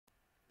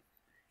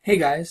Hey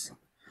guys,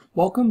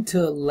 welcome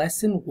to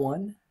lesson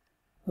 1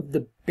 of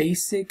the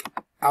basic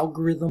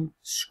algorithm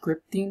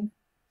scripting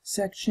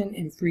section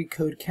in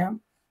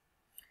freeCodeCamp.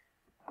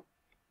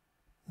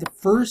 The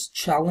first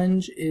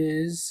challenge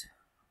is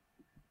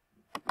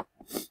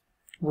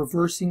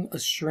reversing a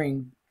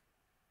string,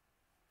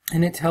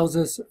 and it tells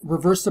us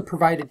reverse the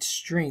provided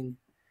string.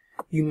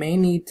 You may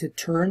need to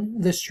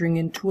turn the string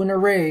into an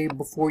array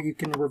before you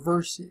can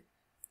reverse it.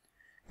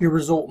 Your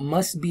result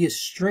must be a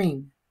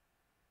string.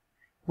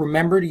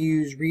 Remember to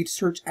use read,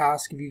 search,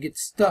 ask if you get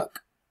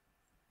stuck.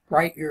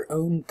 Write your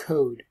own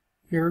code.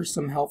 Here are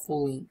some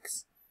helpful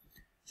links.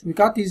 So we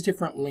got these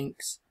different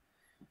links,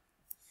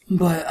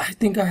 but I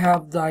think I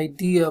have the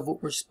idea of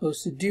what we're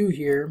supposed to do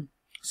here.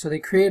 So they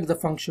created the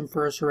function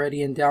for us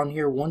already, and down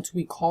here, once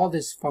we call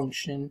this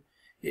function,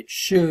 it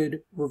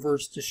should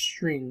reverse the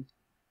string.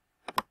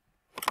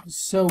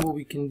 So what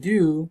we can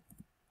do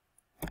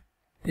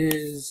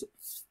is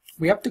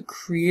we have to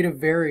create a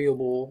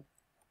variable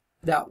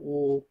that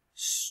will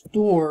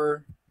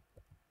store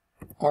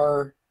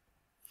our,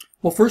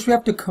 well, first we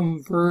have to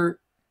convert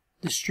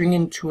the string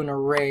into an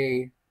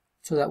array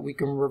so that we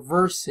can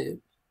reverse it.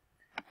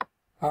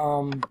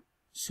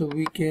 So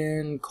we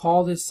can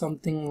call this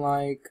something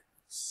like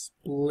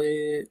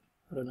split,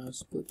 I don't know,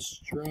 split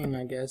string,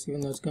 I guess,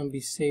 even though it's going to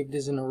be saved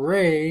as an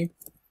array.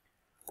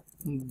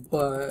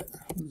 But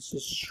let's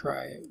just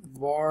try it.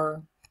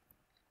 Var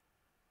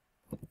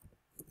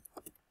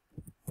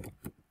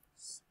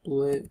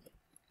split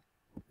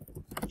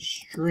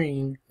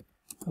string,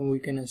 and we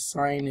can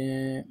assign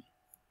it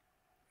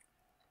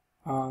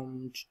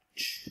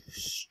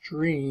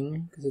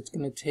string because it's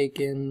going to take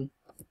in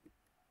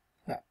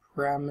that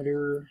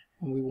parameter,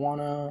 and we want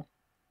to,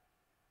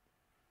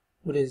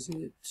 what is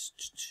it,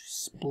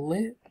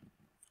 split?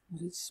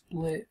 Is it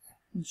split?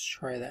 Let's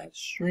try that.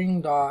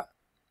 String dot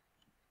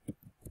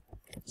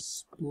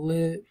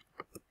split.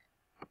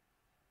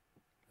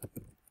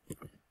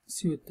 Let's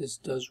see what this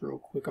does real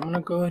quick. I'm going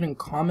to go ahead and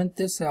comment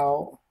this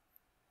out.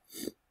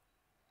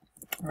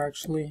 Or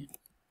actually,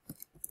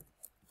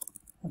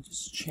 I'll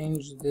just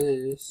change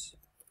this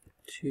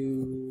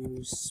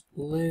to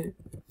split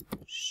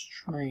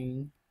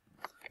string.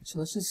 So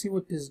let's just see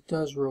what this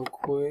does real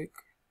quick.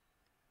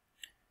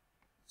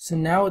 So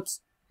now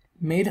it's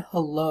made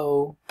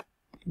hello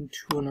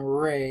into an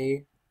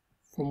array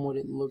from what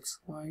it looks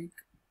like.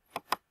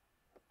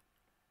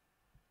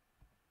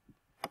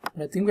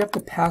 But I think we have to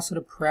pass it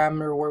a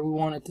parameter where we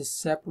want it to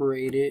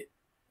separate it.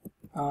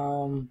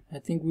 I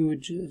think we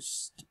would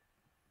just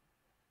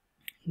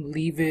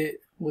leave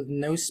it with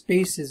no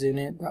spaces in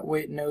it. That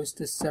way it knows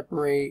to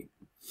separate.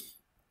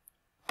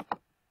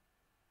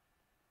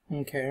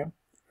 Okay.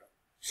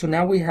 So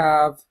now we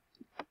have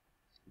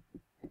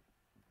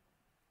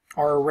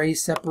our array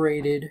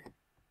separated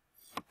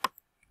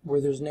where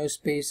there's no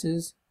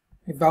spaces.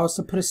 If I was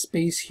to put a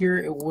space here,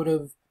 it would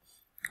have,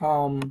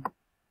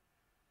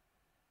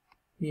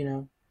 you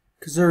know,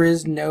 because there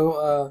is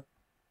no,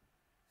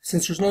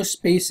 since there's no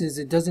spaces,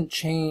 it doesn't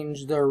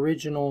change the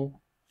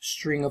original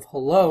string of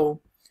hello.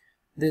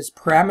 This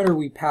parameter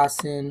we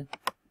pass in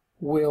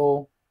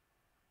will,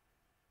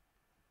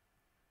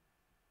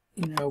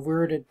 you know, if we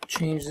were to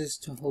change this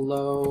to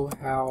hello,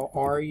 how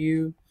are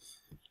you,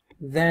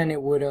 then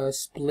it would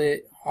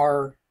split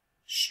our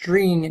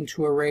string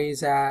into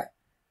arrays at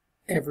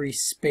every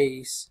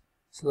space.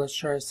 So let's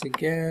try this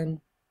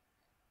again.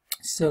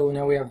 So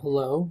now we have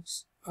hello,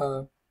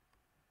 how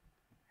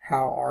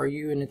are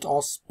you, and it's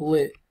all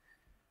split,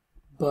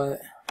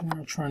 but I'm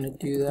not trying to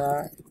do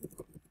that.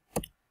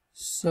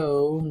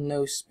 So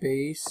no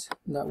space,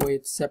 that way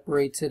it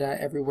separates it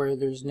at everywhere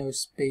there's no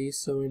space.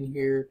 So in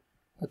here,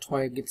 that's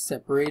why it gets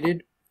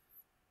separated.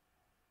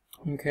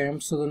 Okay,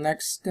 so the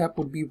next step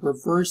would be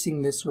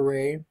reversing this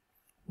array,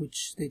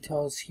 which they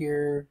tell us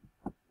here,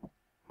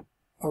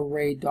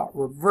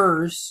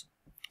 array.reverse.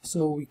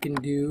 So what we can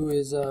do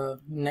is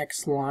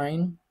next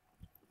line,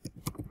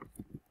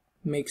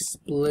 make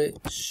split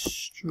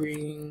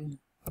string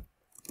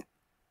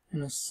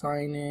and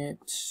assign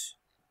it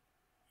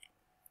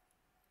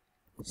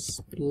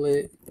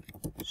split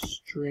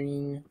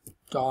string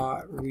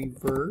dot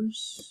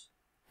reverse.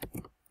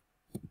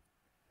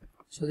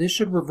 So this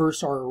should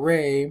reverse our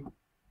array.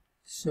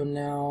 So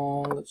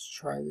now let's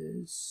try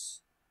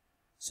this.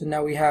 So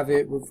now we have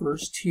it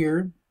reversed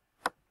here.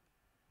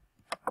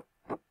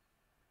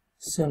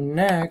 So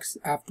next,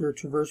 after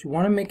it's reversed, we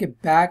want to make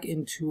it back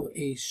into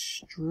a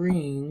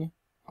string.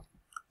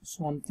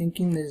 So I'm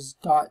thinking this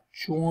dot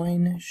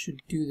join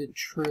should do the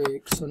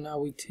trick. So now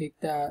we take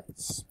that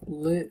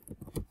split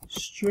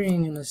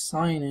string and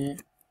assign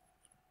it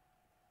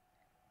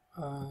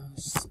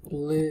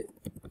split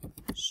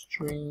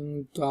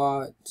string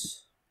dot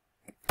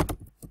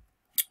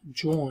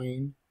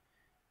join,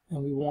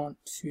 and we want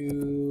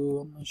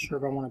to, I'm not sure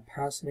if I want to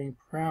pass it any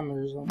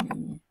parameters. Let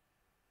me.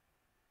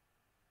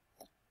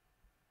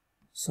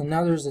 So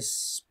now there's a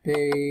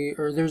space,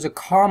 or there's a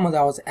comma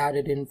that was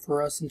added in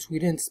for us since we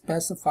didn't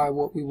specify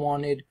what we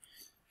wanted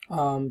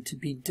to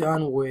be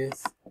done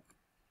with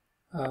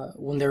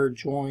when they're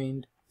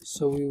joined.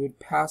 So we would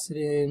pass it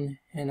in,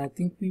 and I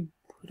think we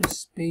put a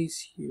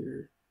space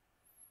here.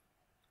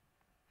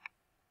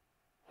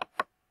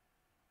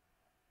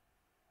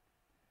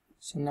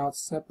 So now it's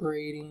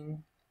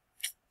separating.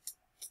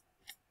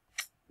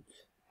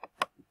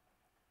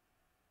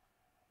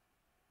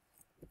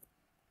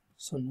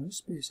 So no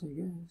space, I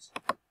guess.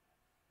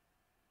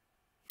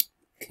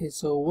 Okay,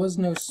 so it was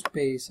no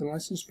space, and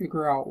let's just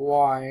figure out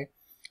why,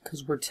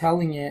 because we're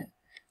telling it.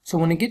 So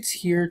when it gets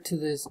here to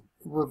this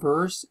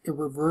reverse, it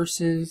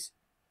reverses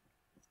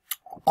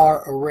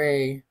our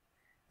array,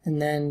 and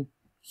then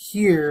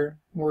here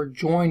we're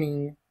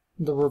joining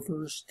the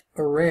reversed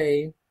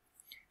array,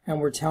 and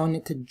we're telling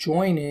it to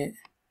join it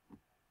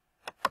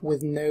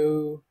with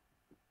no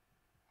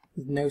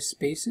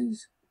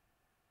spaces.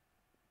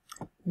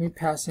 Let me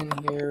pass in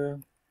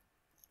here,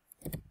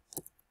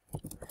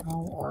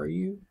 how are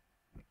you?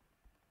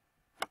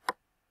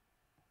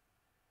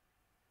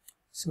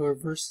 So it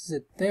reverses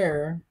it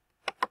there.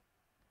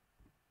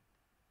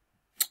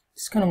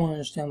 Just kind of want to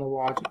understand the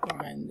logic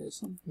behind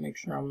this and make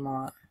sure I'm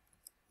not.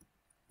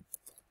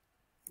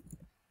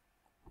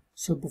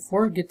 So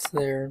before it gets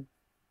there,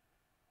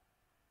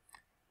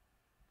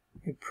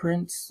 it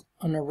prints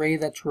an array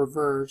that's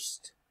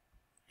reversed,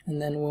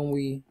 and then when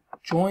we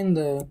join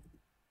the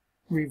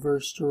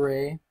reversed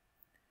array,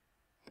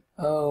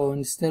 oh,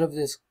 instead of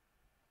this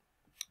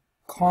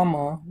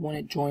comma when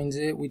it joins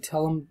it, we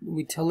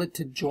tell it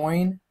to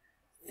join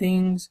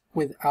things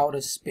without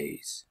a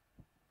space.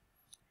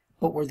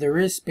 But where there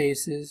is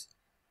spaces,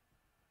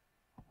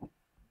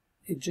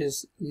 it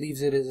just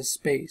leaves it as a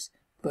space.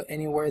 But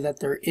anywhere that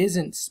there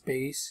isn't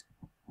space,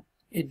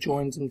 it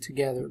joins them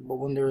together. But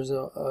when there's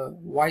a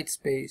white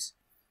space,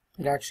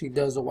 it actually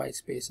does a white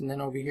space. And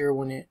then over here,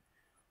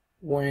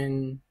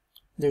 when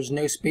there's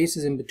no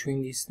spaces in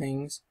between these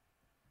things,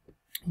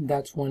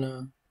 that's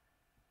when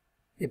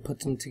it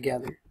puts them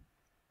together.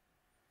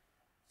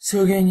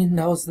 So again,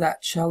 that was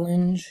that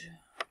challenge.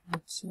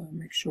 Let's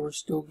make sure we're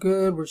still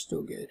good. We're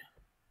still good.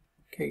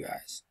 Okay,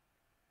 guys,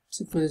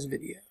 that's it for this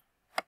video.